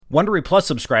Wondery Plus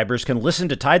subscribers can listen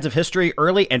to Tides of History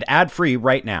early and ad-free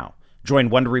right now. Join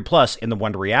Wondery Plus in the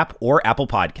Wondery app or Apple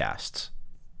Podcasts.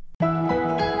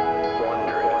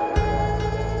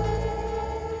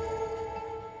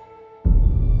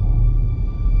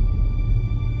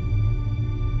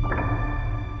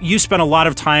 You spent a lot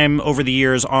of time over the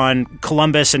years on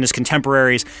Columbus and his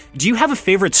contemporaries. Do you have a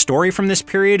favorite story from this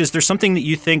period? Is there something that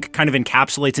you think kind of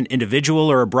encapsulates an individual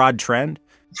or a broad trend?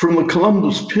 From the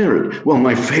Columbus period, well,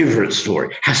 my favorite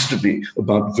story has to be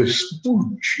about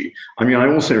Vespucci. I mean, I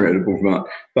also wrote a book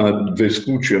about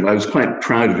Vespucci, and I was quite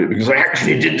proud of it because I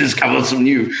actually did discover some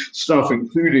new stuff,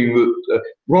 including that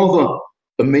rather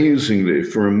amazingly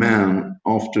for a man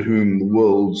after whom the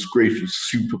world's greatest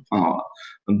superpower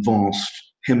and vast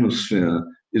hemisphere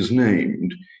is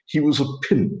named, he was a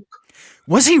pimp.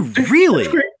 Was he really?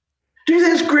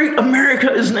 That's great.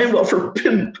 America is named after a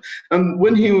pimp. And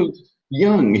when he was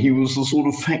young, he was the sort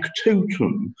of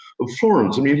factotum of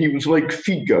Florence. I mean, he was like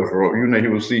Figaro, he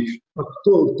was the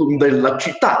factotum della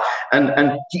città,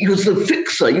 and he was the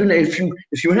fixer.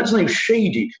 If you had something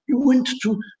shady, you went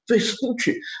to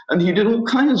Vespucci, and he did all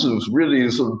kinds of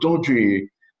really sort of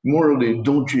morally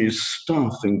dodgy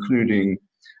stuff, including,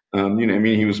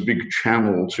 he was a big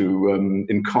channel to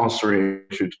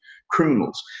incarcerated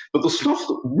criminals. But the stuff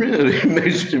that really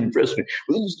most impressed me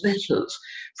were these letters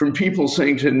from people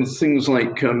saying to him things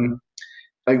like, I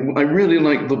really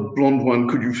like the blonde one,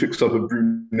 could you fix up a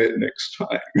brunette next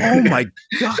time? Oh my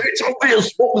God. So it's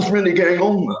obvious what was really going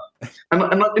on there.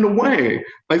 And in a way,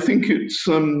 I think it's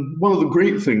one of the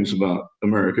great things about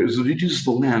America is that it is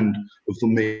the land of the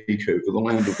makeover, the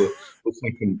land of the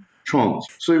second chance.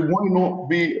 So why not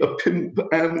be a pimp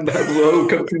and have the whole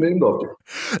country named after him?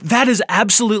 That is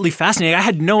absolutely fascinating. I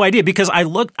had no idea because I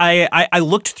looked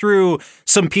through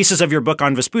some pieces of your book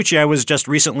on Vespucci. I was just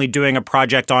recently doing a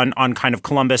project on kind of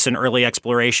Columbus and early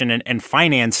exploration and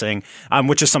financing,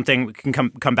 which is something we can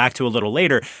come back to a little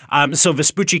later. So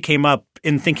Vespucci came up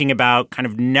in thinking about kind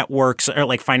of networks or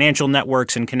like financial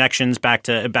networks and connections back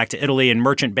to Italy and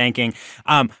merchant banking.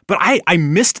 But I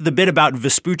missed the bit about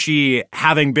Vespucci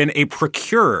having been a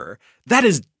procurer. That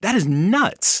is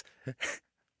nuts.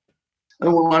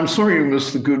 Oh, well, I'm sorry you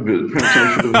missed the good bit. Perhaps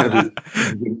I should have had it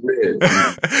read.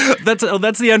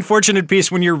 That's the unfortunate piece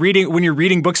when you're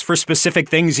reading books for specific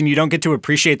things and you don't get to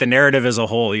appreciate the narrative as a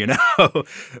whole,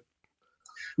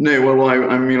 No, well, I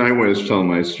always tell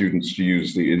my students to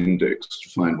use the index to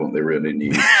find what they really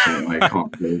need. So I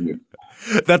can't blame you.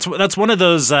 That's one of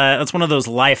those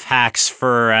life hacks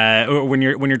for when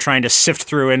you're trying to sift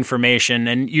through information,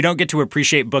 and you don't get to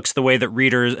appreciate books the way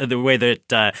that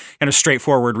kind of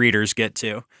straightforward readers get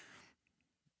to.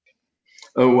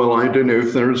 Oh, well, I don't know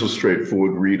if there is a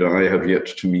straightforward reader. I have yet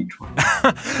to meet one.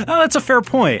 Oh, that's a fair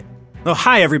point. Well,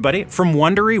 hi, everybody. From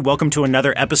Wondery, welcome to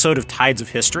another episode of Tides of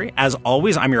History. As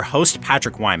always, I'm your host,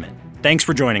 Patrick Wyman. Thanks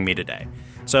for joining me today.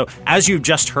 So, as you've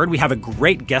just heard, we have a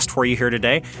great guest for you here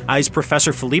today. He's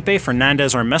Professor Felipe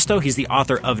Fernandez-Armesto. He's the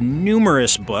author of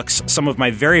numerous books, some of my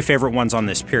very favorite ones on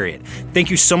this period. Thank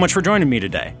you so much for joining me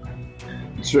today.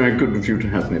 It's very good of you to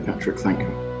have me, Patrick. Thank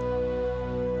you.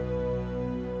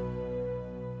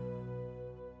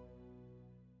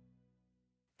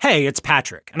 Hey, it's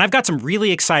Patrick, and I've got some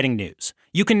really exciting news.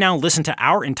 You can now listen to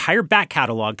our entire back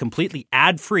catalog completely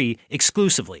ad-free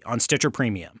exclusively on Stitcher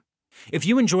Premium. If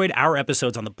you enjoyed our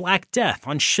episodes on the Black Death,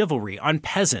 on chivalry, on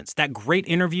peasants, that great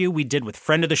interview we did with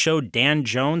friend of the show Dan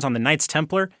Jones on the Knights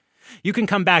Templar, you can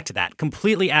come back to that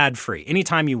completely ad-free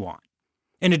anytime you want.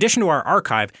 In addition to our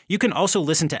archive, you can also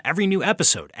listen to every new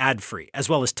episode ad-free, as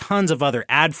well as tons of other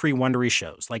ad-free Wondery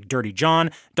shows like Dirty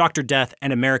John, Dr. Death,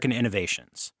 and American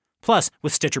Innovations. Plus,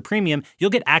 with Stitcher Premium,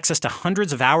 you'll get access to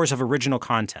hundreds of hours of original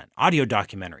content, audio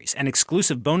documentaries, and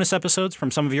exclusive bonus episodes from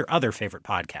some of your other favorite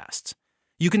podcasts.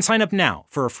 You can sign up now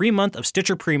for a free month of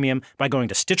Stitcher Premium by going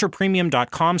to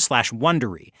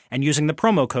stitcherpremium.com/Wondery and using the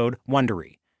promo code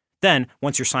Wondery. Then,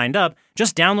 once you're signed up,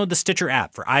 just download the Stitcher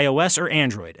app for iOS or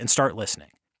Android and start listening.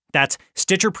 That's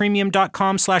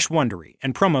stitcherpremium.com/Wondery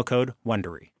and promo code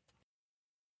Wondery.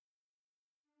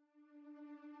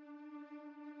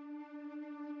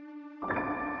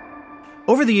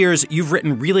 Over the years, you've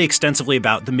written really extensively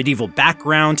about the medieval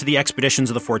background to the expeditions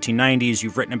of the 1490s.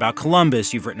 You've written about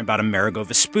Columbus. You've written about Amerigo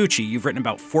Vespucci. You've written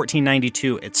about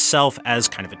 1492 itself as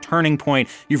kind of a turning point.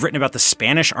 You've written about the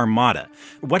Spanish Armada.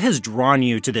 What has drawn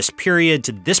you to this period,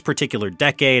 to this particular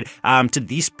decade, to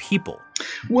these people?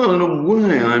 Well, in a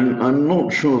way, I'm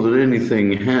not sure that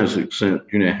anything has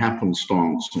except,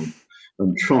 happenstance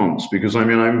and chance, because,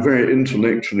 I'm very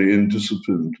intellectually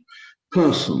indisciplined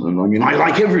person. And I mean, I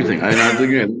like everything. And I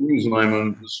think, the reason I'm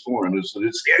a historian is that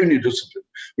it's the only discipline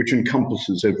which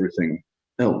encompasses everything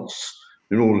else.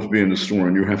 In order to be an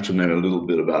historian, you have to know a little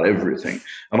bit about everything.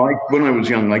 And when I was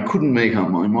young, I couldn't make up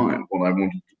my mind what I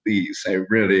wanted to be. So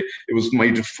really, it was my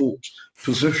default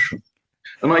position.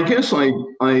 And I guess I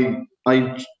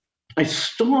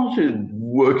started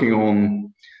working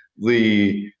on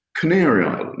the Canary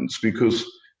Islands because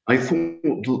I thought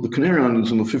that the Canary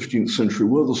Islands in the 15th century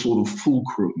were the sort of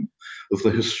fulcrum of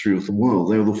the history of the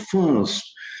world. They were the first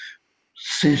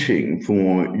setting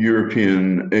for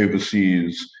European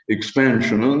overseas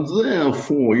expansion, and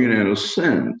therefore, in a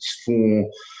sense, for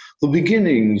the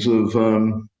beginnings of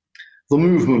the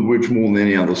movement which more than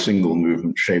any other single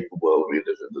movement shaped the world we live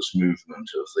in, this movement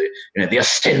of the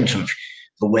ascent of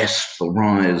the West, the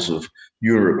rise of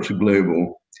Europe to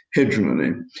global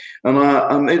hegemony.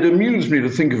 And it amused me to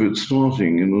think of it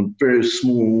starting in a very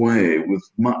small way with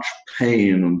much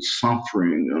pain and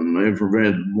suffering and over a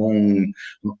very long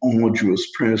and arduous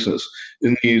process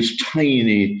in these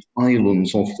tiny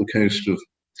islands off the coast of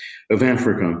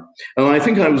Africa. And I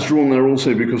think I was drawn there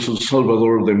also because of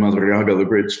Salvador de Madariaga, the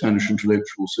great Spanish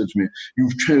intellectual, said to me,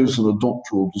 "You've chosen a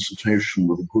doctoral dissertation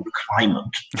with a good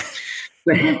climate."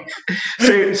 So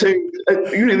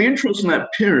the interest in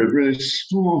that period really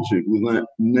started with that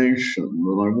notion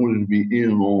that I wanted to be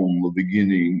in on the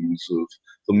beginnings of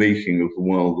the making of the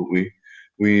world that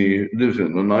we live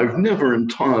in. And I've never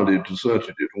entirely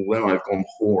deserted it, although I've gone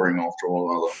whoring after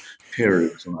all other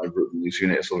periods, and I've written these,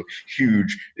 sort of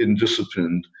huge,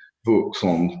 indisciplined books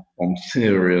on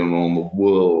theory and on the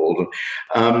world.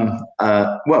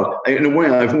 Well, in a way,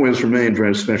 I've always remained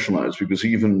very specialized because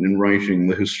even in writing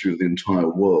the history of the entire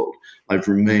world, I've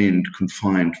remained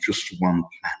confined just to one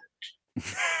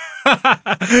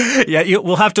planet. Yeah,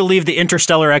 we'll have to leave the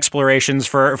interstellar explorations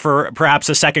for perhaps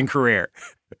a second career.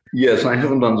 Yes, I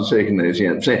haven't undertaken those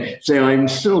yet. So I'm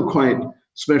still quite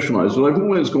specialized, but I've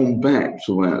always gone back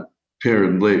to that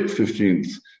period, late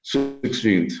 15th,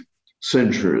 16th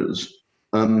centuries.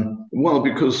 Well,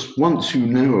 because once you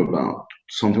know about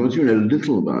something, once you know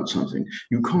little about something,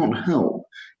 you can't help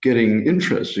getting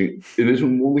interested in it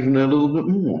and wanting to know a little bit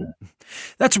more.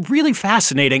 That's really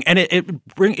fascinating, and it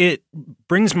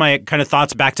brings my kind of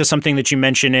thoughts back to something that you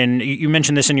mentioned you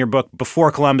mentioned this in your book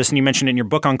Before Columbus, and you mentioned it in your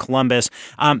book on Columbus,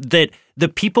 that the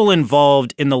people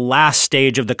involved in the last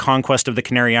stage of the conquest of the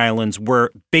Canary Islands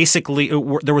were basically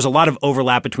there was a lot of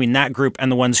overlap between that group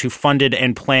and the ones who funded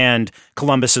and planned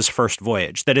Columbus's first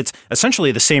voyage. That it's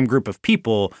essentially the same group of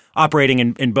people operating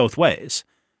in both ways.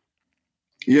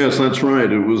 Yes, that's right.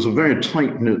 It was a very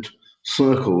tight-knit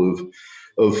circle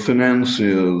of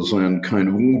financiers and kind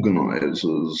of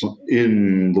organizers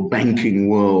in the banking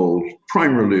world,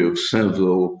 primarily of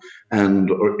Seville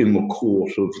and in the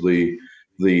court of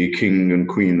the King and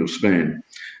Queen of Spain.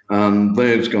 And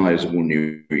those guys all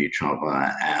knew each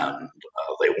other, and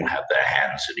they all had their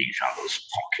hands in each other's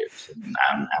pockets and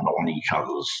on each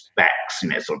other's backs,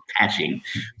 sort of patting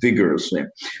vigorously.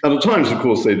 And at times, of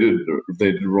course, they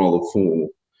did rather fall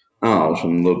out,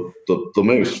 and the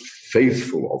most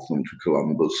faithful of them to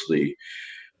Columbus, the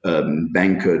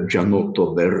banker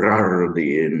Gianotto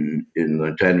Berardi, in the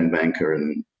Italian banker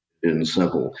in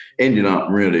Seville, ended up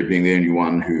really being the only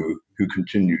one who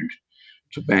continued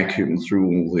to back him through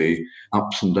all the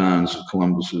ups and downs of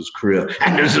Columbus's career.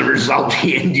 And as a result,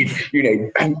 he ended,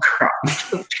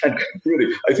 bankrupt. And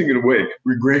really, I think in a way,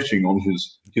 regretting on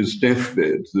his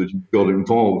deathbed that he got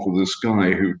involved with this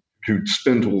guy who'd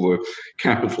spent all the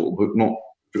capital but not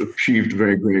achieved a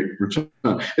very great return.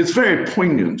 It's very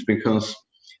poignant because,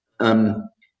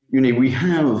 we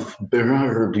have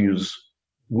Berardi's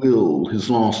will, his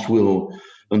last will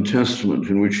and testament,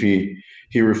 in which he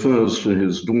refers to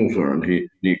his daughter, and he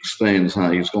explains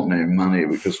how he's got no money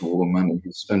because of all the money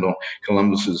he spent on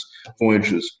Columbus's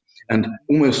voyages. And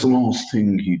almost the last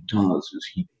thing he does is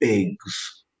he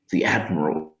begs the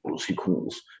admiral, as he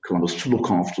calls Columbus, to look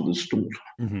after this daughter.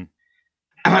 Mm-hmm.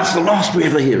 And that's the last we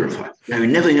ever hear of her. We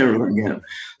never hear of her again.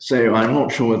 So I'm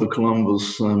not sure whether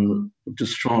Columbus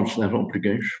discharged that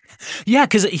obligation. Yeah,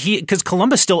 because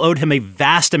Columbus still owed him a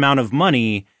vast amount of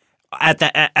money at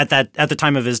the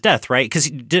time of his death, right? Because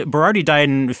Berardi died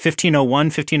in 1501,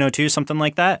 1502, something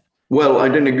like that. Well, I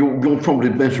don't know. You're probably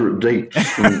better at dates.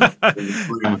 I'm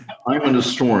an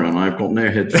historian. I've got no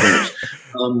head for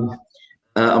it.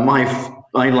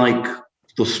 I like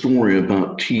the story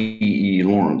about T.E.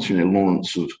 Lawrence,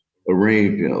 Lawrence of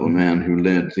Arabia, the man who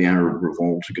led the Arab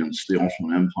revolt against the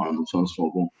Ottoman Empire in the First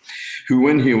World War, who,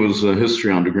 when he was a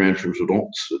history undergraduate at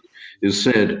Oxford, is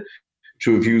said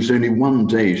to have used only one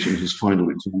date in his final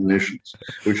examinations,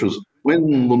 which was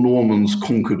when the Normans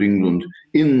conquered England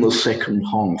in the second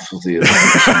half of the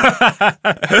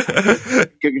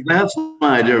 11th. That's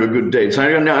my idea of a good date. So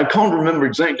I can't remember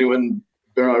exactly when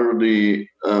Berardi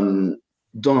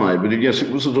died, but yes, it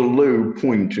was at a low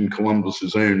point in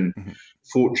Columbus's own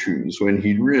fortunes when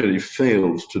he really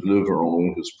failed to deliver on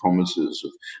all his promises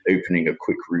of opening a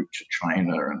quick route to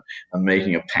China and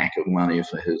making a pack of money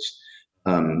for his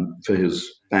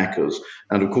backers.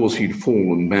 And of course, he'd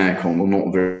fallen back on the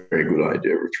not very good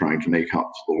idea of trying to make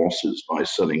up for the losses by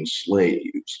selling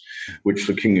slaves, which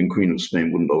the King and Queen of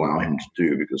Spain wouldn't allow him to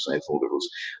do because they thought it was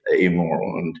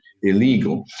immoral and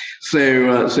illegal. So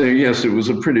yes, it was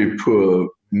a pretty poor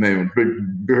moment, but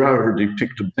Berardi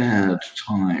picked a bad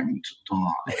time to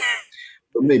die.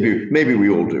 But maybe we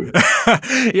all do.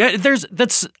 Yeah,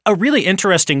 that's a really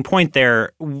interesting point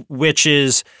there, which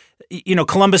is,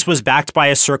 Columbus was backed by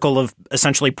a circle of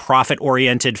essentially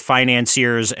profit-oriented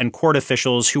financiers and court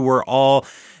officials who were all,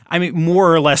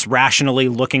 more or less rationally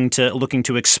looking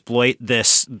to exploit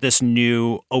this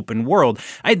new open world.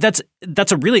 That's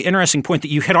a really interesting point that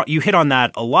you hit on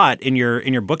that a lot in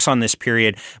your books on this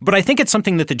period. But I think it's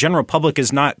something that the general public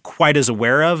is not quite as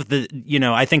aware of.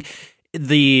 I think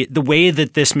the way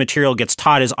that this material gets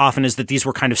taught is often is that these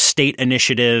were kind of state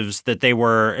initiatives, that they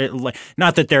were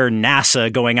not that they're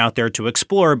NASA going out there to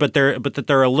explore, but that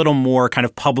they're a little more kind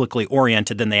of publicly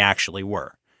oriented than they actually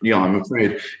were. Yeah, I'm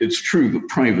afraid it's true that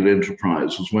private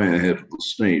enterprise was way ahead of the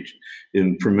state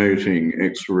in promoting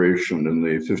exploration in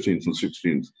the 15th and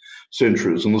 16th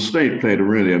centuries, and the state played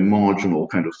a marginal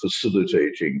kind of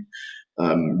facilitating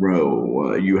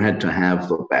role. You had to have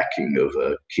the backing of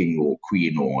a king or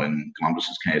queen, or in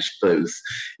Columbus's case, both,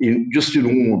 in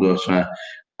order to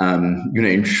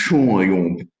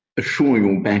assure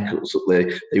your backers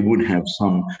that they would have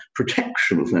some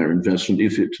protection of their investment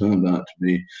if it turned out to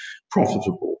be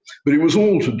profitable. But it was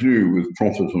all to do with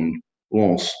profit and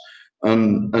loss,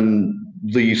 and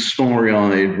the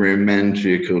starry-eyed,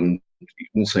 romantic, and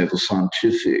also the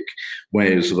scientific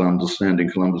ways of understanding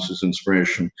Columbus's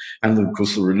inspiration, and of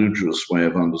course the religious way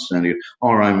of understanding it,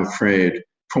 are, I'm afraid,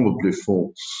 probably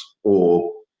false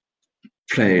or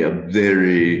play a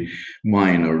very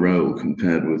minor role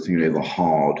compared with the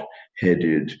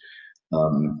hard-headed,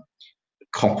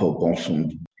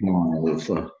 copper-bottomed line of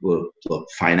the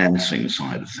financing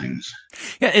side of things.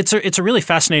 Yeah, it's a really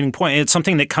fascinating point. It's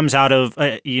something that comes out of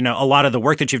a lot of the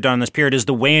work that you've done in this period is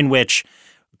the way in which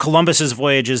Columbus's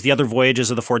voyages, the other voyages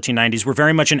of the 1490s, were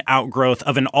very much an outgrowth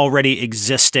of an already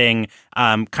existing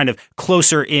kind of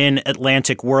closer in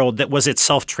Atlantic world that was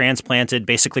itself transplanted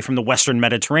basically from the Western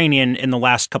Mediterranean in the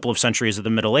last couple of centuries of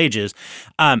the Middle Ages.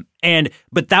 But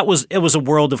it was a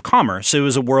world of commerce. It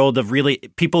was a world of really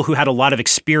people who had a lot of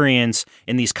experience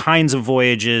in these kinds of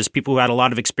voyages, people who had a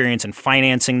lot of experience in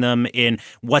financing them, in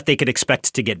what they could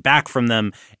expect to get back from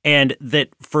them. And that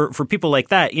for people like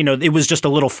that, it was just a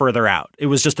little further out. It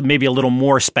was just maybe a little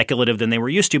more speculative than they were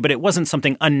used to, but it wasn't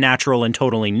something unnatural and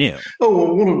totally new. Oh,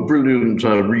 well, what a brilliant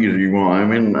reader you are.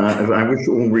 I wish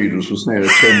all readers would stay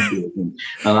attentive and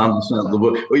understand the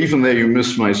book. Or even though you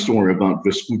missed my story about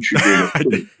Vespucci.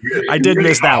 I did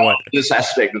miss that one. This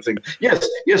aspect of things. Yes,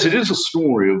 it is a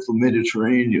story of the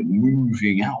Mediterranean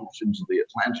moving out into the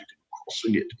Atlantic and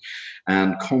crossing it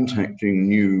and contacting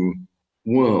new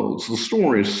worlds. The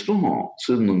story starts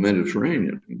in the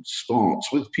Mediterranean. It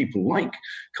starts with people like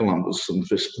Columbus and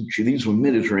Vespucci. These were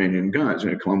Mediterranean guys.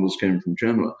 Columbus came from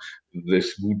Genoa.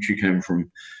 Vespucci came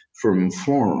from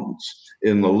Florence.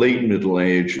 In the late Middle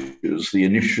Ages, the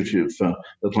initiative for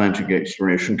Atlantic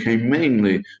exploration came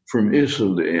mainly from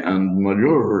Italy and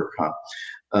Majorca,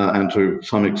 and to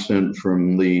some extent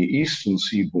from the eastern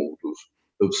seaboard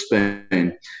of Spain.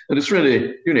 And it's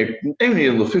really, only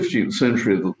in the 15th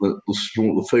century that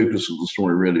the focus of the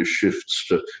story really shifts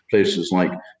to places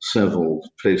like Seville,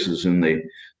 places in the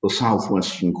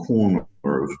southwestern corner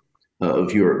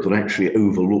of Europe that actually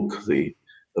overlook the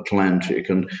Atlantic.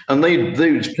 And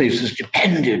those places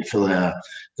depended for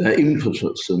their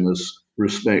impetus in this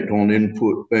respect on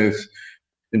input, both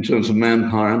in terms of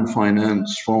manpower and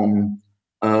finance from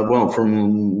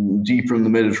deeper in the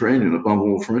Mediterranean, above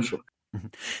all from Italy.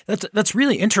 That's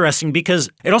really interesting because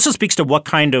it also speaks to what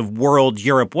kind of world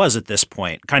Europe was at this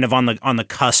point, kind of on the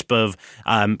cusp of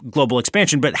global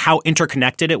expansion, but how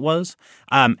interconnected it was,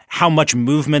 how much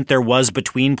movement there was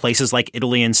between places like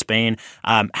Italy and Spain,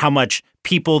 how much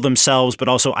people themselves, but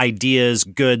also ideas,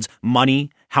 goods,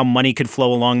 money, how money could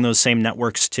flow along those same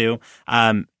networks too.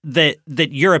 That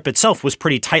Europe itself was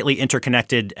pretty tightly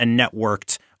interconnected and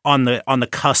networked on the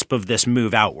cusp of this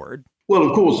move outward. Well,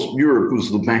 of course, Europe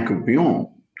was the back of beyond.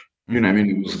 I mean,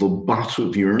 it was the butt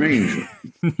of Eurasia.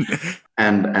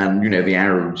 and the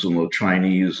Arabs and the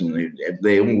Chinese, and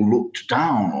they all looked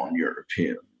down on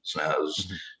Europeans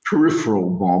as peripheral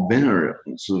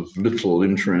barbarians of little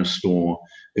interest or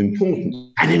importance.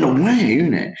 And in a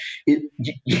way,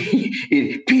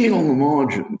 it being on the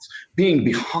margins, being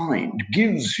behind,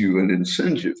 gives you an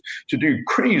incentive to do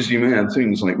crazy mad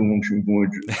things like launching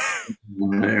voyages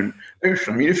on an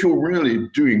ocean. I mean, if you're really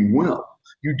doing well,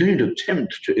 you don't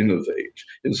attempt to innovate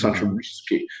in such a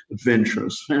risky,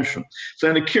 adventurous fashion. So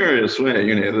in a curious way,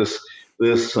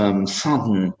 this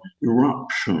sudden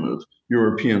eruption of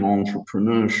European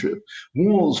entrepreneurship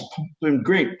was in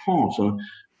great part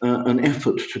an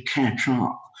effort to catch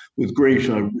up with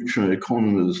greater, richer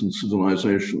economies and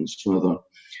civilizations further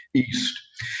east,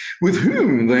 with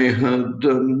whom they had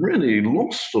really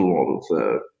lost a lot of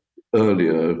their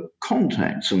earlier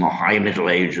contacts in the High Middle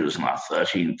Ages and the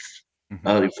 13th,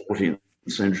 early 14th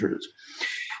centuries.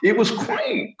 It was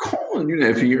quite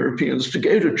common, for Europeans to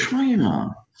go to China.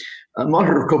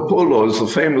 Marco Polo is the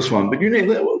famous one, but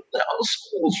there were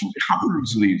scores,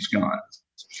 hundreds of these guys.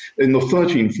 In the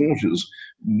 1340s,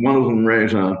 one of them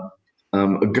wrote a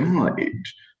guide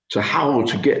to how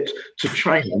to get to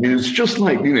China. I mean, it's just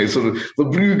like, sort of the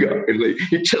blue guy.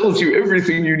 It tells you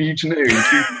everything you need to know,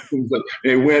 including things like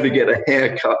where to get a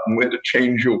haircut and where to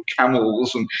change your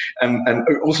camels and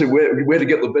also where to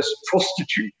get the best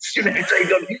prostitutes. They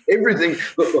got everything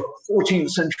that the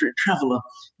 14th century traveler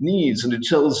needs. And it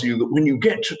tells you that when you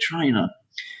get to China,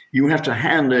 you have to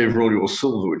hand over all your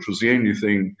silver, which was the only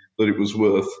thing that it was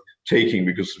worth taking,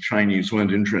 because the Chinese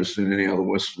weren't interested in any other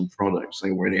Western products.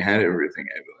 They already had everything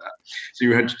over there. So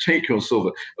you had to take your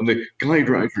silver. And the guide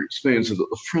writer explains that at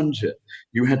the frontier,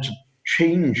 you had to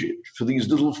change it for these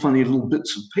funny little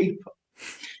bits of paper.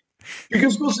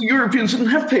 Because, of course, the Europeans didn't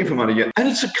have paper money yet. And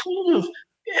it's a kind of,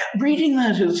 reading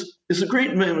that is a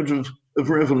great moment of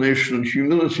revelation and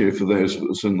humility for those of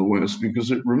us in the West,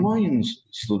 because it reminds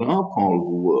us that our part of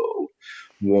the world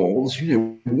was,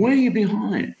 way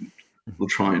behind the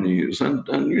Chinese and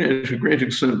to a great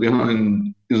extent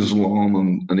behind Islam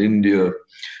and India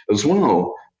as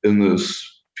well in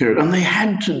this period. And they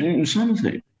had to do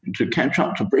something to catch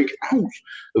up, to break out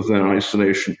of their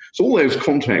isolation. So all those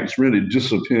contacts really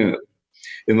disappeared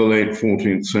in the late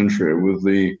 14th century with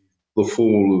the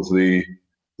fall of the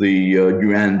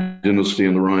Yuan dynasty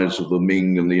and the rise of the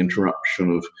Ming and the interruption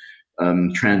of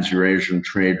trans-Eurasian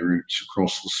trade routes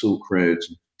across the Silk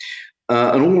Roads.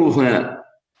 And all of that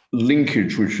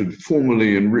linkage, which had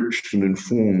formerly enriched and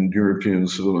informed European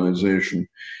civilization,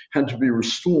 had to be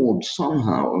restored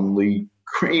somehow. And the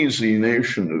crazy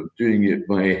notion of doing it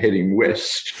by heading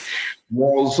west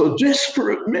was a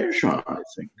desperate measure, I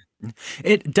think.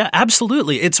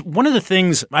 Absolutely. It's one of the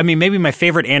things, I mean, maybe my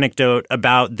favorite anecdote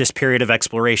about this period of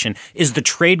exploration is the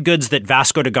trade goods that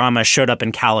Vasco da Gama showed up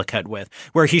in Calicut with,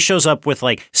 where he shows up with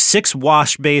like 6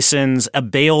 wash basins, a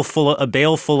bale full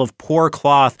of poor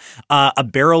cloth, a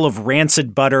barrel of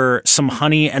rancid butter, some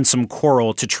honey, and some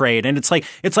coral to trade. And it's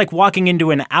like walking into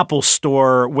an Apple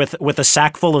store with a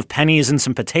sack full of pennies and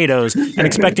some potatoes and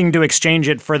expecting to exchange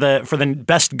it for the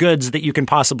best goods that you can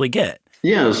possibly get.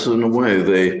 Yes, in a way,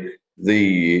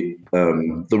 the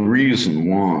reason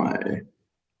why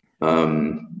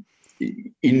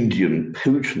Indian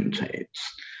potentates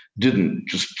didn't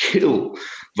just kill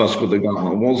Vasco da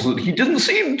Gama was that he didn't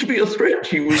seem to be a threat.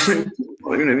 He was,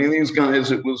 these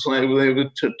guys, it was like they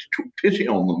took pity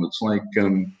on them. It's like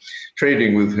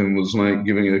trading with him was like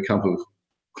giving a cup of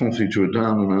coffee to a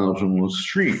down and out on the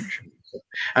street.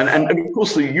 And of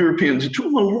course, the Europeans, it took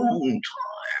them a long time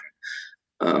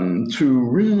to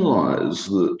realize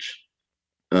that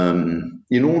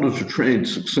in order to trade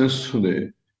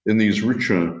successfully in these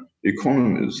richer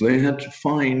economies, they had to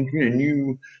find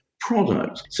new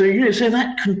products. So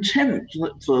that contempt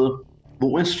for the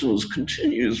Westerners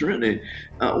continues really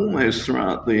almost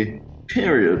throughout the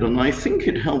period, and I think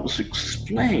it helps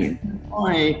explain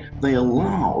why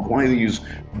these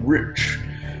rich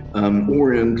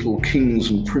Oriental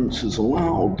kings and princes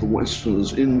allowed the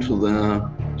Westerners into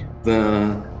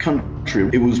their country.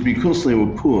 It was because they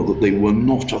were poor that they were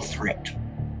not a threat.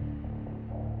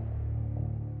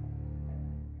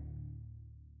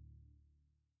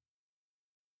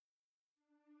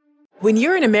 When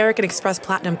you're an American Express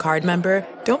Platinum card member,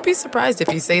 don't be surprised if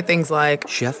you say things like,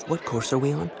 "Chef, what course are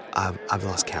we on? I've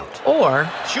lost count." Or,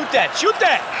 Shoot that!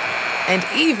 and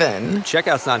even...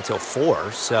 Checkout's not until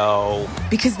 4, so...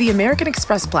 Because the American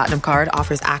Express Platinum Card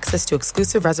offers access to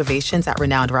exclusive reservations at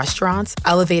renowned restaurants,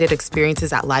 elevated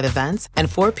experiences at live events, and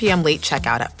 4 p.m. late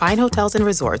checkout at fine hotels and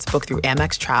resorts booked through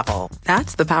Amex Travel.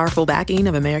 That's the powerful backing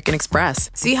of American Express.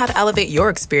 See how to elevate your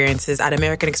experiences at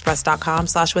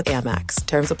americanexpress.com/withAmex.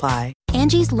 Terms apply.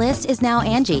 Angie's List is now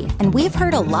Angie, and we've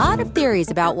heard a lot of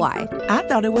theories about why. I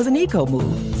thought it was an eco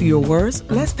move. Fewer words,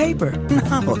 less paper.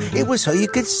 No, it was so you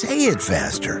could say it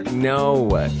faster.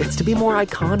 No, it's to be more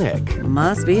iconic.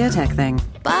 Must be a tech thing.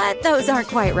 But those aren't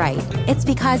quite right. It's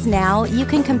because now you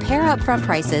can compare upfront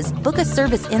prices, book a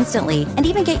service instantly, and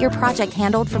even get your project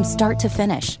handled from start to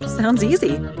finish. Sounds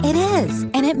easy. It is,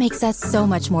 and it makes us so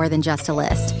much more than just a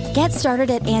list. Get started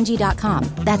at Angie.com.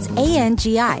 That's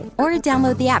ANGI, or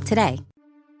download the app today.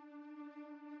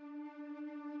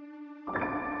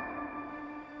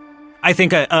 I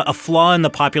think a flaw in the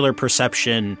popular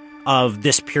perception of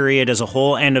this period as a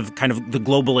whole and of kind of the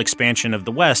global expansion of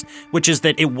the West, which is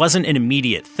that it wasn't an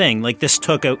immediate thing. Like this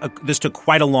took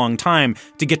quite a long time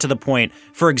to get to the point,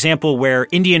 for example, where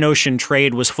Indian Ocean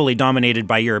trade was fully dominated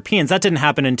by Europeans. That didn't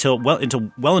happen until well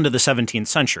into the 17th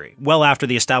century, well after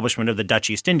the establishment of the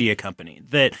Dutch East India Company.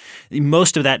 That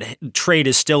most of that trade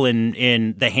is still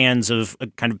in the hands of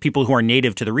kind of people who are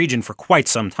native to the region for quite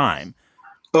some time.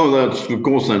 Oh,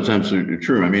 that's absolutely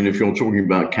true. I mean, if you're talking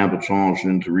about cabotage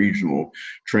and interregional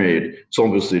trade, it's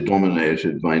obviously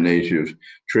dominated by native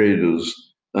traders,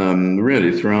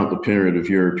 really throughout the period of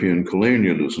European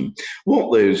colonialism.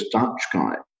 What those Dutch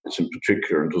guys in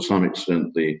particular, and to some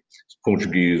extent the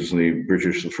Portuguese, the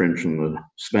British, the French, and the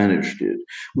Spanish did,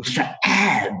 was to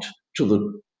add to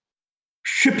the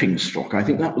shipping stock. I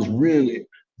think that was really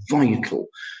vital,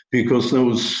 because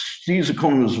these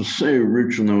economies were so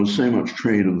rich and there was so much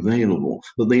trade available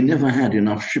that they never had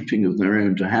enough shipping of their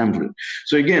own to handle it.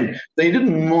 So again, they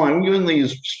didn't mind when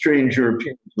these strange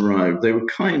Europeans arrived. They were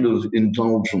kind of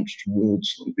indulgent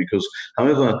towards them, because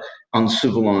however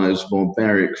uncivilized,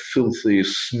 barbaric, filthy,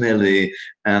 smelly,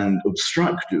 and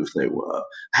obstructive they were,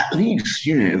 at least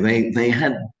they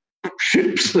had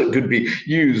ships that could be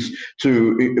used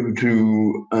to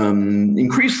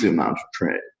increase the amount of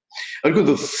trade. And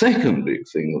the second big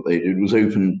thing that they did was they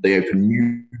opened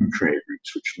new trade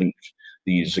routes which linked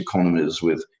these economies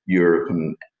with Europe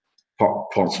and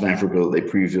parts of Africa that they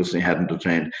previously hadn't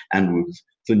attained, and with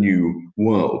the New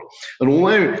World. And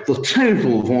although the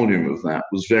total volume of that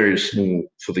was very small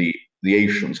for the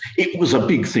Asians, it was a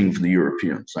big thing for the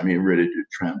Europeans. I mean, it really did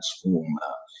transform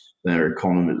their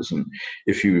economies. And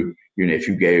if you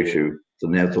go to the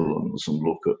Netherlands and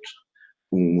look at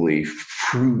all the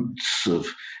fruits of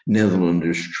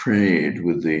Netherlandish trade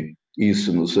with the East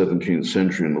in the 17th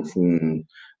century in the form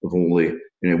of all the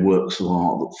works of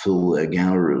art that fill their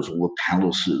galleries, all the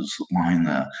palaces that line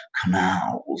their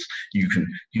canals, you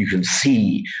can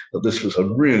see that this was a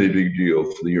really big deal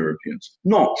for the Europeans.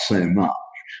 Not so much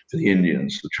for the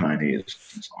Indians, the Chinese,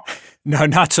 and so on. No,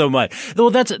 not so much.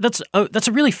 Well, that's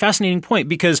a really fascinating point,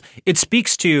 because it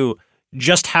speaks to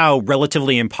just how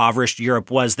relatively impoverished Europe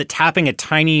was, that tapping a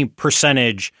tiny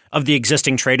percentage of the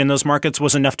existing trade in those markets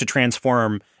was enough to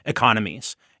transform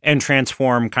economies and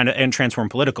transform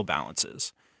political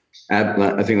balances.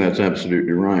 I think that's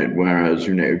absolutely right. Whereas,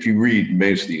 if you read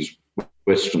most of these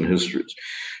Western histories,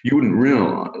 you wouldn't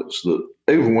realize that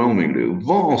overwhelmingly the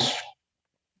vast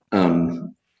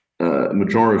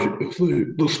majority of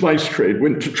the spice trade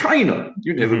went to China.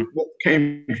 What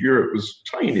came to Europe was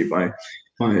tiny by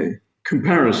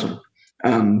comparison,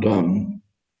 and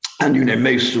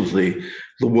most of the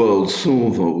world's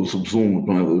silver was absorbed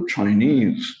by the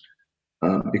Chinese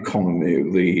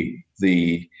economy.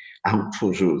 The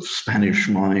output of Spanish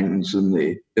mines in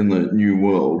the New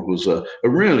World was a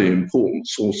really important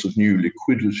source of new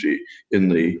liquidity in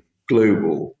the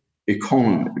global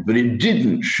economy, but it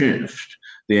didn't shift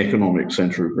the economic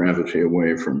center of gravity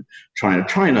away from China.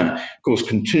 China, of course,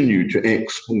 continued to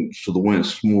export to the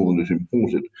West more than it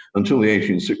imported until the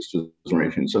 1860s or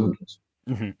 1870s.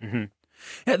 Mm-hmm, mm-hmm.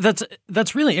 Yeah,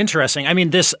 that's really interesting. I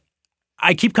mean,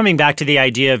 I keep coming back to the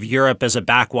idea of Europe as a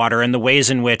backwater and the ways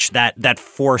in which that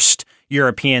forced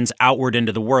Europeans outward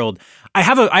into the world. I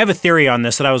have a theory on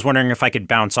this that I was wondering if I could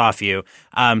bounce off you,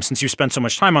 since you spent so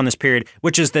much time on this period,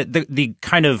 which is that the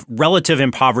kind of relative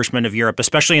impoverishment of Europe,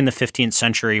 especially in the 15th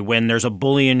century, when there's a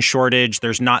bullion shortage,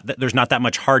 there's not that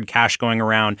much hard cash going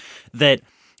around, that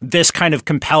this kind of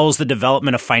compels the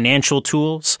development of financial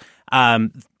tools.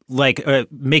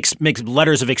 Makes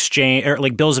letters of exchange, or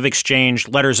like bills of exchange,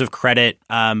 letters of credit,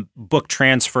 book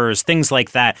transfers, things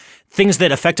like that, things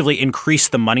that effectively increase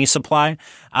the money supply.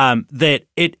 That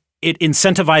it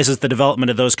incentivizes the development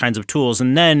of those kinds of tools.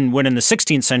 And then when in the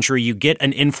 16th century you get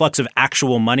an influx of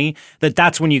actual money,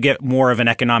 that's when you get more of an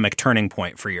economic turning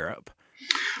point for Europe.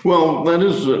 Well,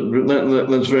 that's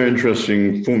a very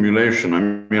interesting formulation. I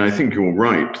mean, I think you're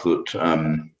right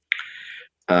that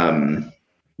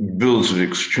bills of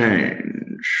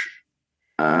exchange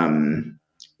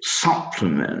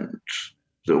supplement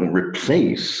or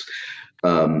replace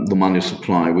the money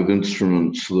supply with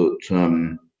instruments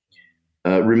that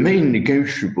remain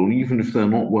negotiable, even if they're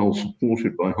not well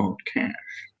supported by hard cash.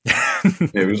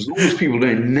 As long as people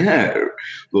don't know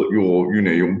that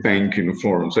your bank in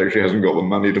Florence actually hasn't got the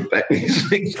money to back these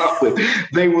things up with,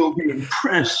 they will be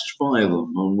impressed by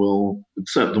them and will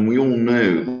accept them. We all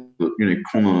know that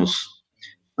commerce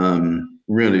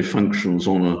really functions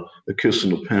on a kiss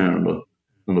and a pear and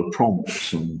a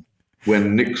promise. And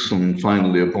when Nixon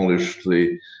finally abolished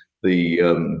the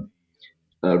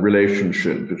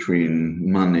relationship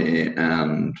between money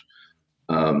and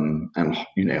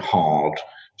hard,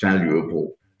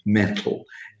 valuable metal,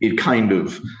 it kind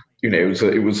of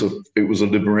it was a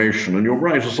liberation. And you're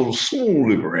right, a sort of small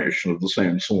liberation of the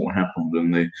same sort happened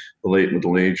in the late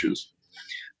Middle Ages.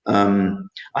 I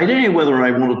don't know whether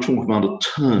I want to talk about a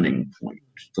turning point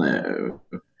though.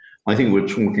 I think we're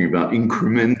talking about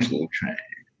incremental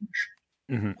change.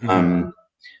 Mm-hmm.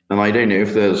 And I don't know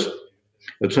if there's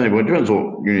a turning point. It depends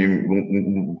on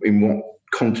in what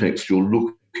context you're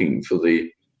looking for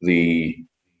the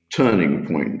turning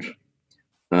point.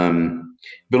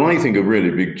 But I think a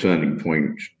really big turning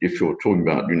point, if you're talking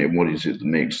about what is it that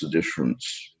makes the difference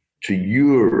to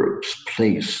Europe's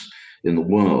place in the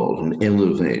world and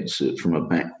elevates it from a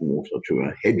backwater to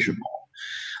a hegemon,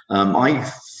 I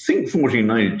think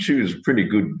 1492 is a pretty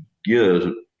good year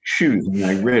to choose. I mean,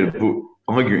 I read a book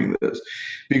arguing this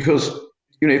because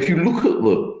if you look at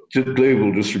the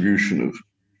global distribution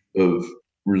of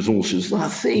resources, the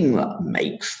thing that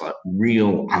makes that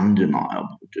real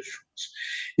undeniable difference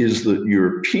is that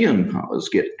European powers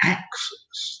get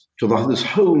access to this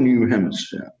whole new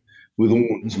hemisphere with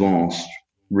all its vast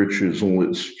riches, all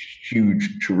its huge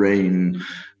terrain,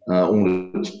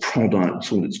 all its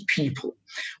products, all its people,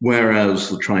 whereas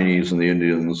the Chinese and the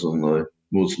Indians and the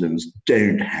Muslims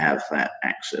don't have that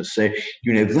access. So,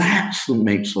 that's what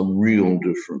makes a real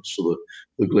difference to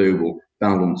the global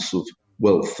balance of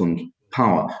wealth and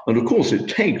power. And of course, it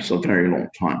takes a very long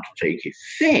time to take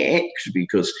effect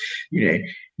because,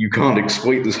 you can't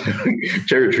exploit this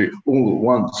territory all at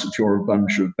once if you're a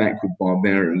bunch of backward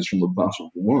barbarians from the butt of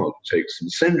the world. It takes some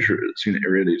centuries,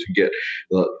 really, to get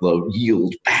the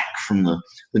yield back from the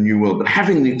New World. But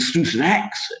having the exclusive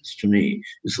access, to me,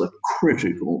 is the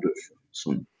critical difference.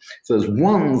 And if there's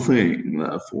one thing,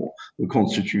 therefore, that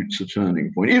constitutes a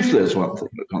turning point, if there's one thing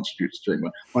that constitutes a turning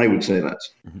point, I would say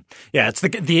that's. Yeah,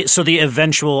 it's the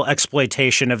eventual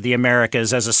exploitation of the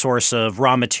Americas as a source of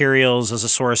raw materials, as a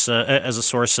source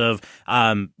of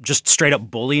just straight up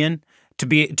bullion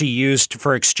to use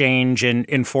for exchange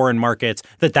in foreign markets.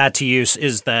 That to you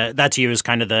is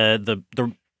kind of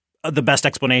the best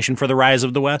explanation for the rise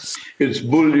of the West? It's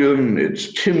bullion,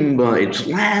 it's timber, it's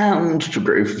land to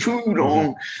grow food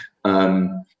on.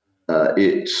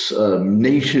 It's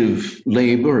native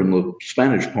labor in the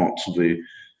Spanish parts of the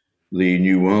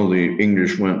New World. The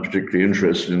English weren't particularly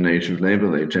interested in native labor.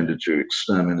 They tended to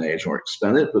exterminate or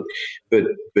expel it. But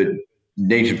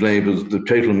native labor, the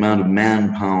total amount of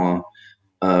manpower,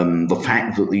 the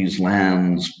fact that these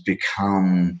lands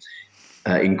become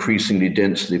increasingly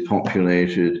densely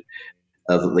populated,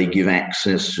 that they give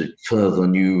access to further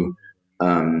new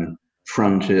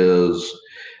frontiers.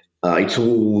 It's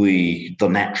all the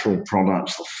natural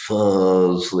products, the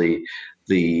furs, the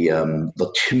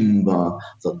timber,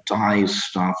 the dye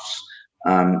stuffs.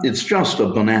 It's just a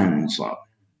bonanza.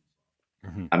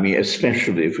 Mm-hmm. I mean,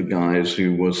 especially for guys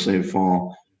who were so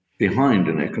far behind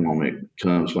in economic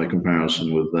terms by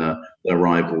comparison with their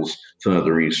rivals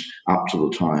further east up to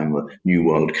the time the New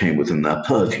World came within their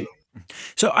purview.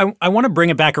 So I want to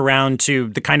bring it back around to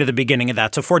the kind of the beginning of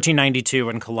that, to 1492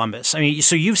 and Columbus. I mean,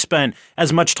 so you've spent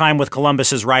as much time with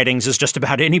Columbus's writings as just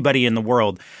about anybody in the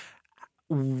world.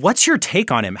 What's your take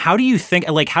on him? How do you think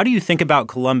about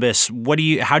Columbus?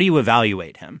 How do you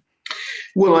evaluate him?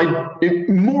 Well,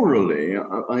 morally,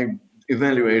 I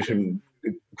evaluate him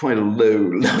quite a low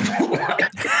level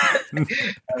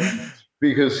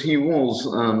because he was,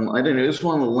 I don't know, this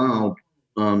one allowed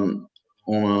on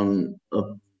a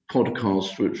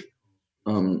podcast which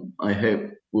I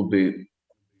hope will be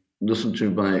listened to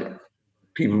by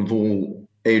people of all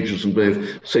ages and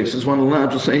both sexes. One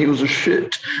allowed to say he was a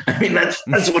shit. I mean, that's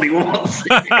what he was.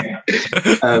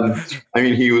 I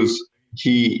mean, he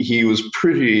was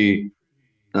pretty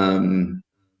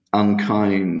unkind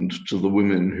to the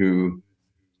women who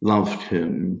loved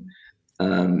him.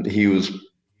 He was,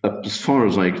 as far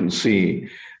as I can see,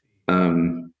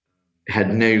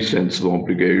 had no sense of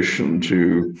obligation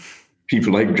to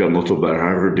people like Gianotto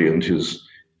Berardi and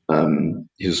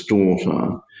his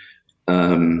daughter.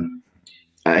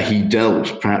 He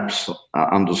dealt, perhaps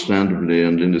understandably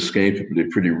and inescapably,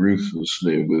 pretty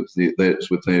ruthlessly with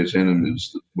those enemies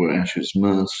that were at his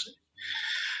mercy.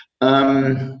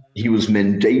 He was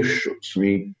mendacious.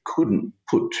 He couldn't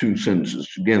put two sentences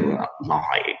together,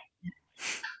 lying.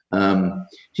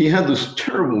 He had this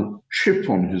terrible chip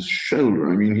on his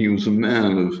shoulder. I mean, he was a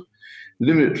man of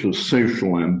limitless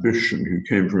social ambition who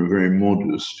came from a very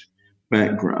modest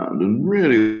background. And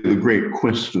really, the great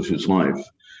quest of his life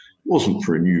wasn't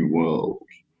for a new world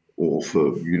or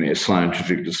for,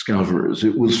 scientific discoveries.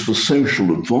 It was for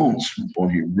social advancement.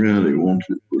 What he really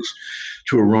wanted was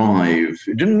to arrive.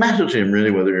 It didn't matter to him really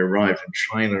whether he arrived in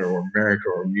China or America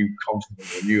or a new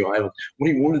continent or a new island. What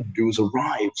he wanted to do was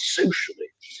arrive socially,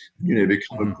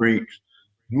 become a great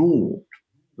lord.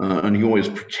 And he always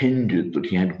pretended that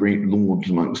he had great lords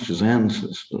amongst his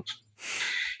ancestors.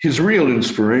 His real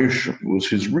inspiration was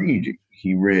his reading.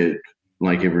 He read,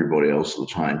 like everybody else at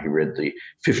the time, he read the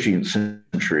 15th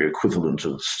century equivalent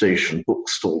of station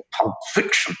bookstall Pulp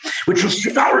Fiction, which was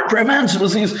chivalric romance. It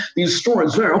was these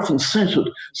stories very often set at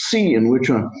sea in which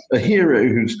a hero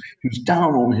who's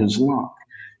down on his luck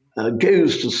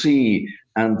goes to sea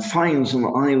and finds an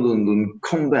island and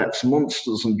combats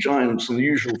monsters and giants, and the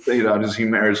usual fade out is he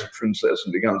marries a princess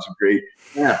and becomes a great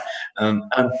man. And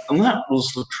that was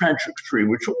the trajectory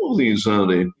which all these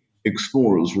early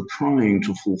explorers were trying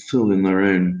to fulfill in their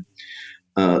own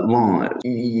lives.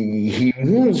 He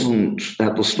wasn't,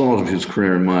 at the start of his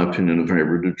career, in my opinion, a very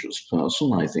religious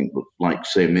person. I think that, like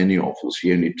so many of us,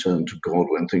 he only turned to God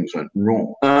when things went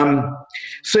wrong.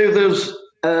 So there's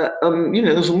a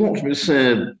lot to be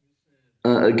said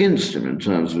against him in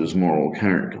terms of his moral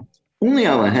character. On the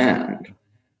other hand,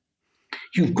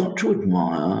 you've got to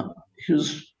admire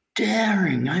his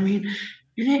daring. I mean,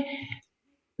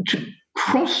 to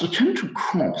attempt to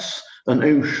cross an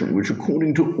ocean which,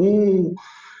 according to all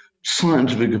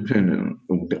scientific opinion,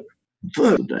 the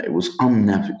day was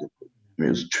unnavigable. I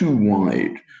mean, it's too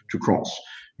wide to cross.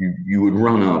 You would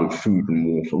run out of food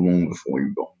and water long before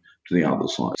you got to the other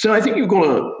side. So I think you've got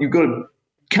to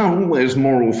count all those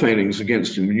moral failings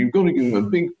against him, and you've got to give him a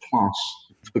big plus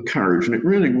for courage. And it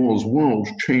really was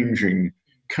world-changing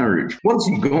courage. Once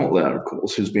he got there, of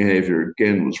course, his behavior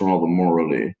again was rather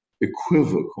morally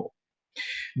equivocal.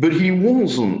 But he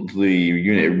wasn't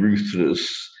the,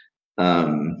 ruthless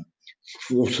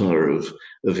fautor of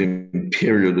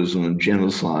imperialism and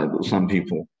genocide that some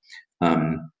people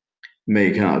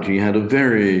make out. He had a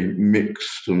very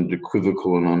mixed and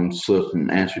equivocal and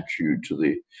uncertain attitude to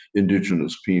the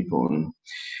indigenous people. And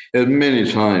at many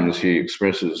times he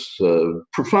expresses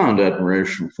profound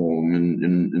admiration for them,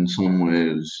 in some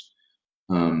ways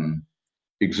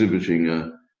exhibiting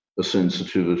a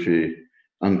sensitivity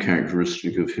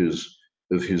uncharacteristic of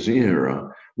his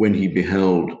era. When he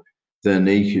beheld their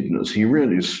nakedness, he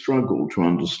really struggled to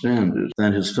understand it,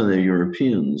 than his fellow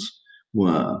Europeans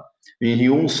were. I mean, he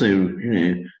also,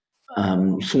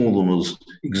 saw them as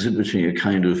exhibiting a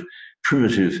kind of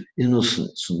primitive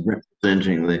innocence and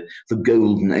representing the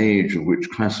golden age of which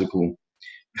classical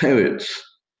poets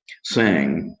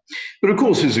sang. But of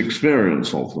course, his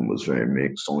experience of them was very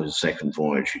mixed. On his second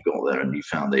voyage, he got there and he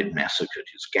found they'd massacred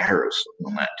his garrison,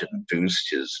 and that didn't boost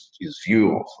his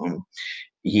view of them.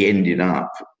 He ended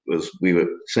up, as we were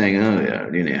saying earlier,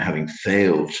 having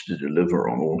failed to deliver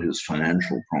on all his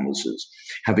financial promises,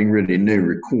 having really no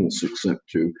recourse except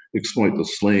to exploit the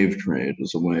slave trade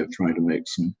as a way of trying to make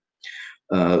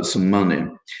some money.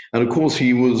 And of course,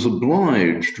 he was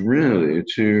obliged really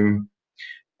to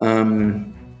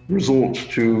resort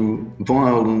to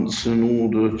violence in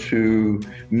order to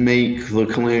make the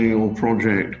colonial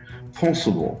project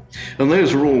possible. And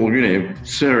those are all,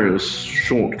 serious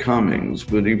shortcomings,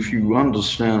 but if you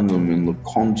understand them in the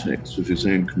context of his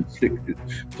own conflicted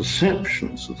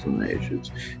perceptions of the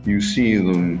natives, you see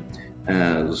them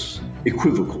as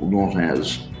equivocal, not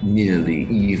as merely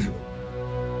evil.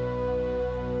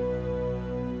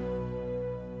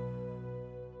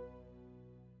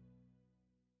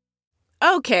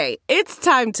 Okay, it's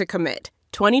time to commit.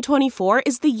 2024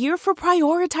 is the year for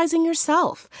prioritizing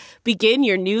yourself. Begin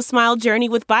your new smile journey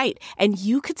with Byte, and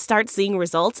you could start seeing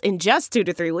results in just 2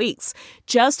 to 3 weeks.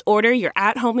 Just order your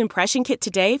at-home impression kit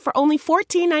today for only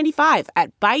 $14.95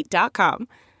 at Byte.com.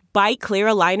 Byte Clear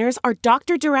aligners are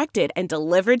doctor-directed and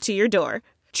delivered to your door.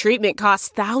 Treatment costs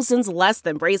thousands less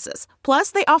than braces.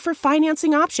 Plus, they offer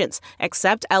financing options,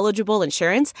 accept eligible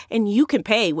insurance, and you can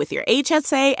pay with your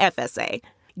HSA, FSA.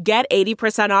 Get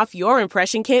 80% off your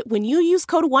impression kit when you use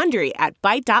code WONDERY at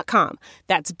Byte.com.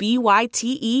 That's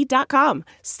BYTE.com.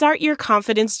 Start your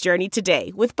confidence journey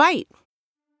today with Byte.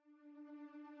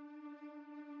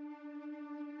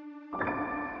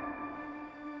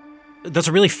 That's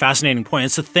a really fascinating point.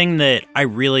 It's the thing that I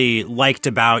really liked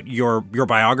about your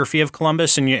biography of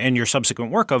Columbus and your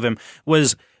subsequent work of him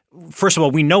was, first of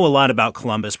all, we know a lot about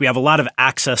Columbus. We have a lot of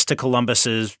access to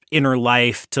Columbus's inner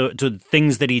life, to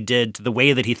things that he did, to the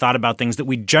way that he thought about things that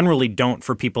we generally don't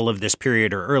for people of this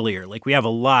period or earlier. Like we have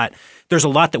there's a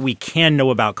lot that we can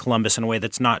know about Columbus in a way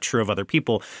that's not true of other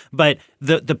people. But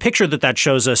the picture that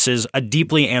shows us is a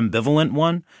deeply ambivalent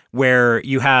one where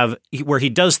he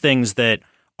does things that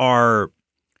are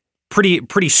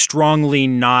pretty strongly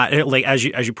not, like as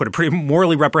you put it, pretty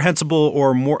morally reprehensible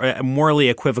or morally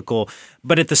equivocal.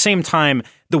 But at the same time,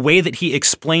 the way that he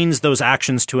explains those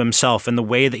actions to himself and the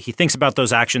way that he thinks about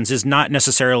those actions is not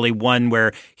necessarily one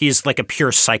where he's like a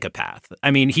pure psychopath.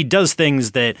 I mean, he does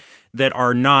things that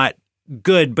are not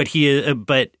good, but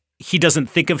he doesn't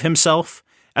think of himself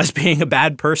as being a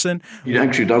bad person. He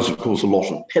actually does, of course, a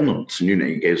lot of penance, and he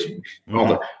gives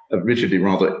rather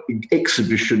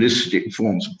exhibitionistic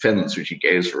forms of penance, which he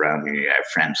goes around in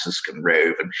Franciscan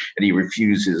robe, and he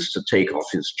refuses to take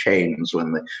off his chains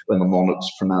when the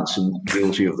monarchs pronounce him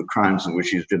guilty of the crimes in which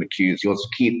he's been accused. He wants to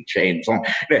keep the chains on.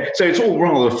 So it's all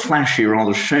rather flashy,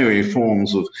 rather showy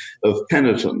forms of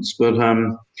penitence, but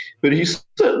he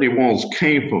certainly was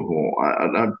capable.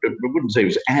 I wouldn't say he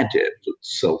was adept at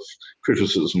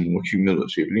self-criticism or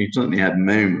humility, but he certainly had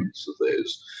moments of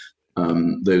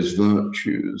those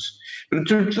virtues. But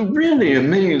the really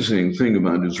amazing thing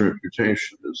about his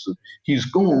reputation is that he's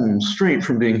gone straight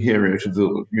from being hero to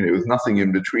villain, with nothing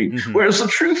in between. Mm-hmm. Whereas the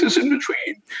truth is in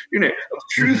between. The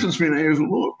truth has been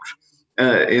overlooked.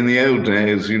 In the old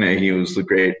days, he was the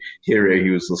great hero. He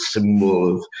was the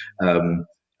symbol of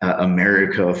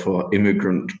America for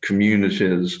immigrant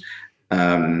communities.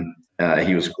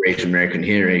 He was a great American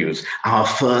hero. He was our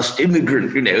first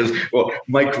immigrant,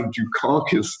 Michael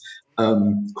Dukakis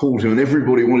called him, and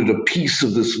everybody wanted a piece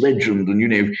of this legend.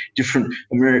 And, different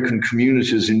American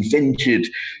communities invented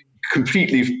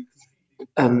completely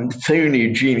phony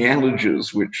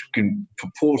genealogies which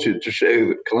purported to show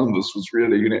that Columbus was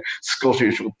really,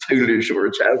 Scottish or Polish or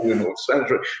Italian or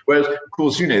Spanish. Whereas, of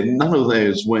course, none of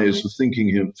those ways of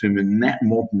thinking of him in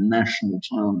modern national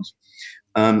terms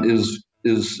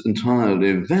is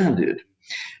entirely valid.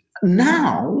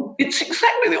 Now it's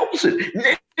exactly the opposite.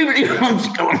 Nobody wants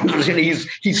Columbus.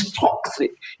 He's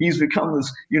toxic. He's become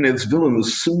this, this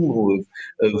villainous symbol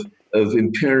of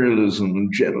imperialism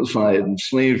and genocide and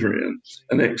slavery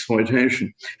and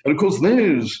exploitation. And of course,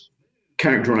 those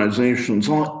characterizations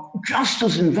are just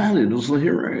as invalid as the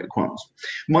heroic ones.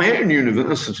 My own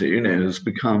university, has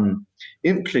become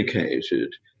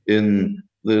implicated in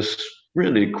this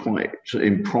really quite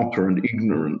improper and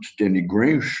ignorant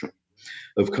denigration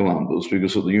of Columbus,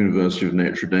 because at the University of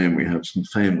Notre Dame we have some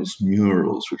famous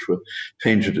murals which were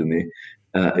painted in the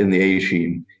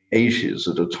 1880s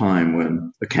at a time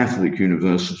when a Catholic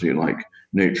university like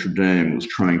Notre Dame was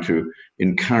trying to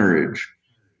encourage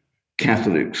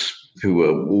Catholics who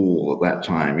were all at that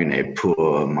time,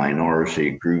 poor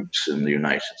minority groups in the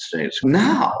United States.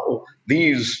 Now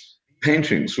these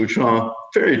paintings, which are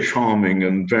very charming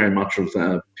and very much of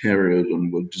their period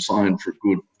and were designed for a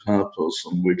good purpose,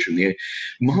 and which in the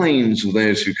minds of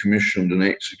those who commissioned and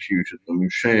executed them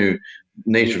show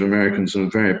Native Americans in a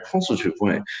very positive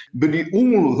way. But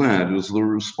all of that is the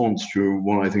response to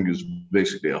what I think is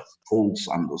basically a false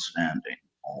understanding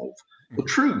of the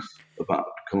truth about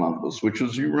Columbus, which,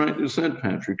 as you rightly said,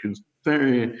 Patrick, is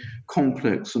very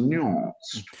complex and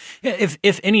nuanced.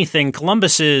 If anything,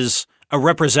 Columbus is a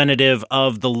representative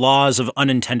of the laws of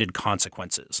unintended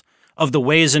consequences, of the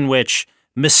ways in which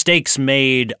mistakes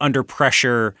made under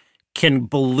pressure can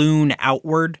balloon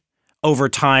outward over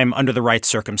time under the right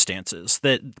circumstances.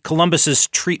 That Columbus's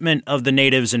treatment of the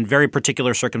natives in very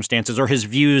particular circumstances, or his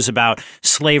views about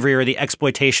slavery or the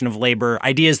exploitation of labor,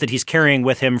 ideas that he's carrying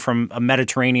with him from a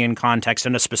Mediterranean context,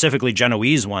 and a specifically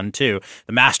Genoese one too,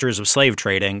 the masters of slave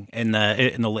trading in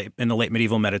the late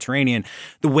medieval Mediterranean,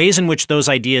 the ways in which those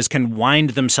ideas can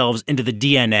wind themselves into the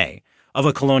DNA of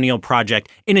a colonial project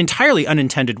in entirely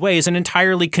unintended ways and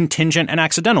entirely contingent and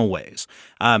accidental ways.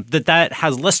 That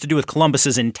has less to do with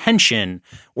Columbus's intention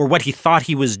or what he thought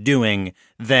he was doing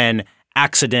than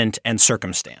accident and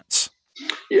circumstance.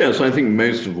 Yes, I think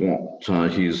most of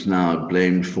what he's now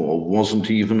blamed for wasn't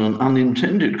even an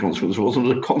unintended consequence. It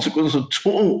wasn't a consequence at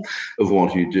all of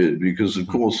what he did, because, of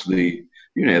course, the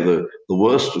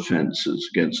worst offenses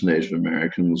against Native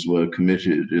Americans were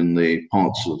committed in the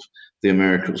parts of the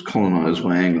Americas colonized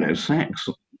by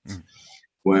Anglo-Saxons,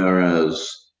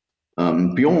 whereas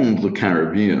beyond the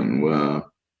Caribbean, where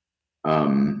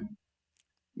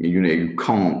you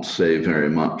can't say very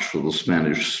much for the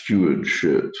Spanish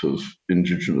stewardship of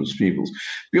indigenous peoples.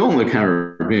 Beyond the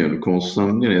Caribbean, of course,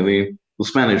 the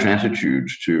Spanish attitude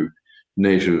to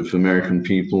Native American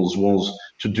peoples was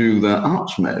to do their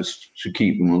utmost to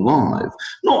keep them alive,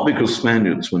 not because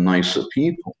Spaniards were nicer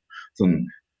people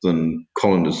than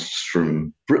colonists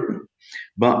from Britain,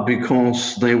 but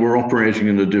because they were operating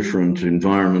in a different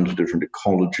environment, a different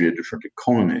ecology, a different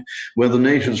economy, where the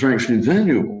natives were actually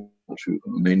valuable to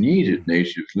them, and they needed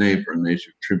native labor and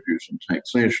native tribute and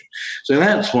taxation. So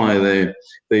that's why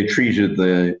they treated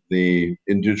the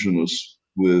indigenous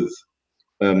with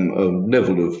a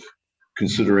level of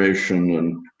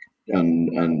consideration and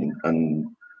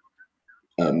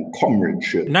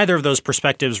comradeship. Neither of those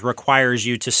perspectives requires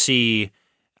you to see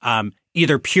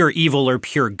either pure evil or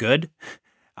pure good.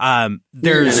 No,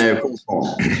 it's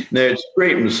a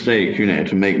great mistake,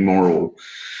 to make moral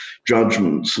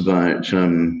judgments about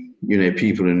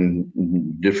people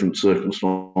in different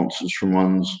circumstances from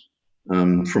one's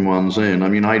own. I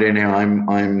mean, I don't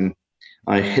know.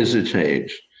 I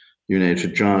hesitate, to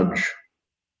judge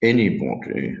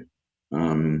anybody.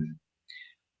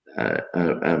 I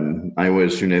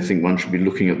always, think one should be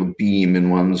looking at the beam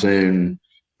in one's own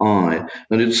eye,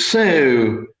 and it's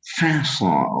so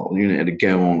facile, to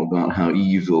go on about how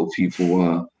evil people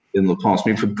were in the past.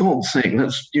 I mean, for God's sake,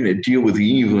 let's, deal with the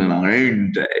evil in our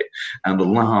own day and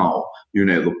allow,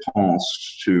 the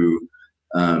past to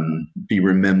be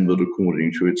remembered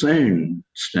according to its own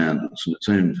standards and its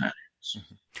own values.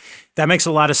 That makes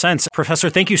a lot of sense. Professor,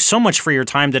 thank you so much for your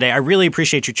time today. I really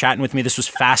appreciate you chatting with me. This was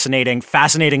fascinating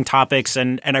topics,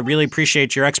 and I really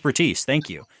appreciate your expertise. Thank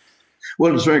you.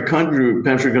 Well, it's very kind of you,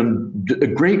 Patrick, and a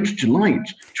great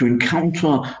delight to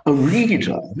encounter a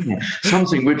reader,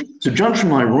 something which, to judge from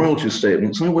my royalty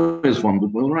statements, I always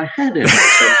wondered whether I had any.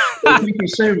 So thank you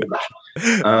so much.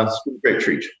 It's been a great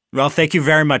treat. Well, thank you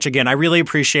very much again. I really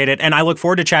appreciate it, and I look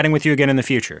forward to chatting with you again in the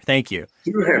future. Thank you.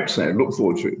 Do hope so. Look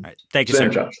forward to it. All right. Thank you, sir.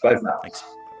 Bye for now. Thanks.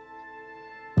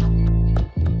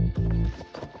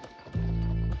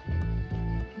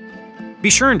 Be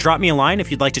sure and drop me a line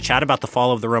if you'd like to chat about the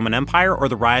fall of the Roman Empire or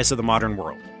the rise of the modern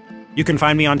world. You can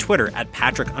find me on Twitter at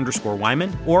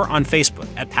Patrick_Wyman or on Facebook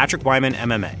at Patrick Wyman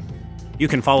MMA. You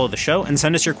can follow the show and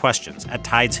send us your questions at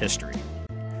Tides History.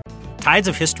 Tides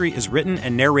of History is written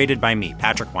and narrated by me,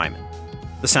 Patrick Wyman.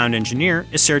 The sound engineer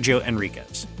is Sergio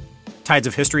Enriquez. Tides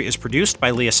of History is produced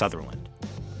by Leah Sutherland.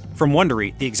 From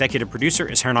Wondery, the executive producer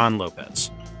is Hernan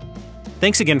Lopez.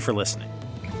 Thanks again for listening.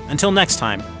 Until next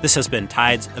time, this has been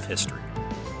Tides of History.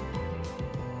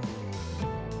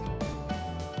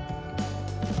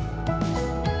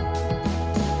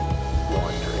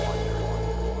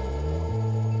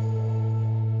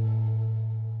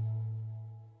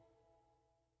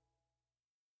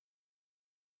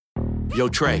 Yo,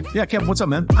 Trey. Yeah, Kev, what's up,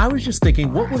 man? I was just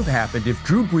thinking, what would have happened if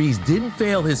Drew Brees didn't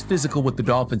fail his physical with the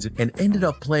Dolphins and ended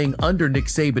up playing under Nick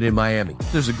Saban in Miami?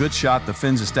 There's a good shot the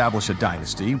Finns establish a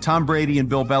dynasty. Tom Brady and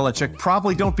Bill Belichick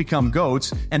probably don't become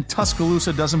GOATs, and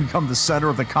Tuscaloosa doesn't become the center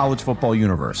of the college football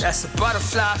universe. That's the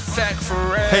butterfly effect for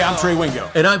real. Hey, I'm Trey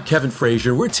Wingo. And I'm Kevin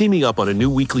Frazier. We're teaming up on a new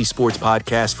weekly sports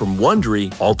podcast from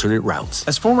Wondery, Alternate Routes.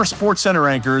 As former Sports Center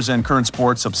anchors and current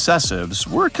sports obsessives,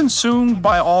 we're consumed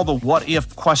by all the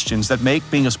what-if questions that make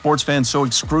being a sports fan so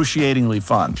excruciatingly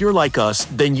fun. If you're like us,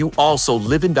 then you also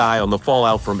live and die on the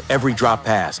fallout from every drop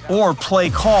pass. Or play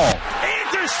call.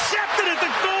 Intercepted at the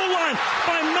goal line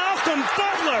by Malcolm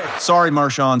Butler. Sorry,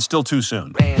 Marshawn, still too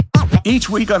soon. Each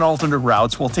week on Alternate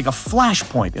Routes, we'll take a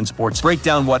flashpoint in sports, break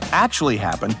down what actually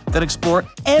happened, then explore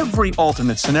every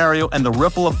alternate scenario and the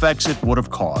ripple effects it would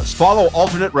have caused. Follow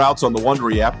Alternate Routes on the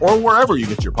Wondery app or wherever you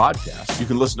get your podcasts. You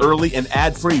can listen early and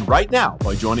ad-free right now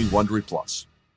by joining Wondery Plus.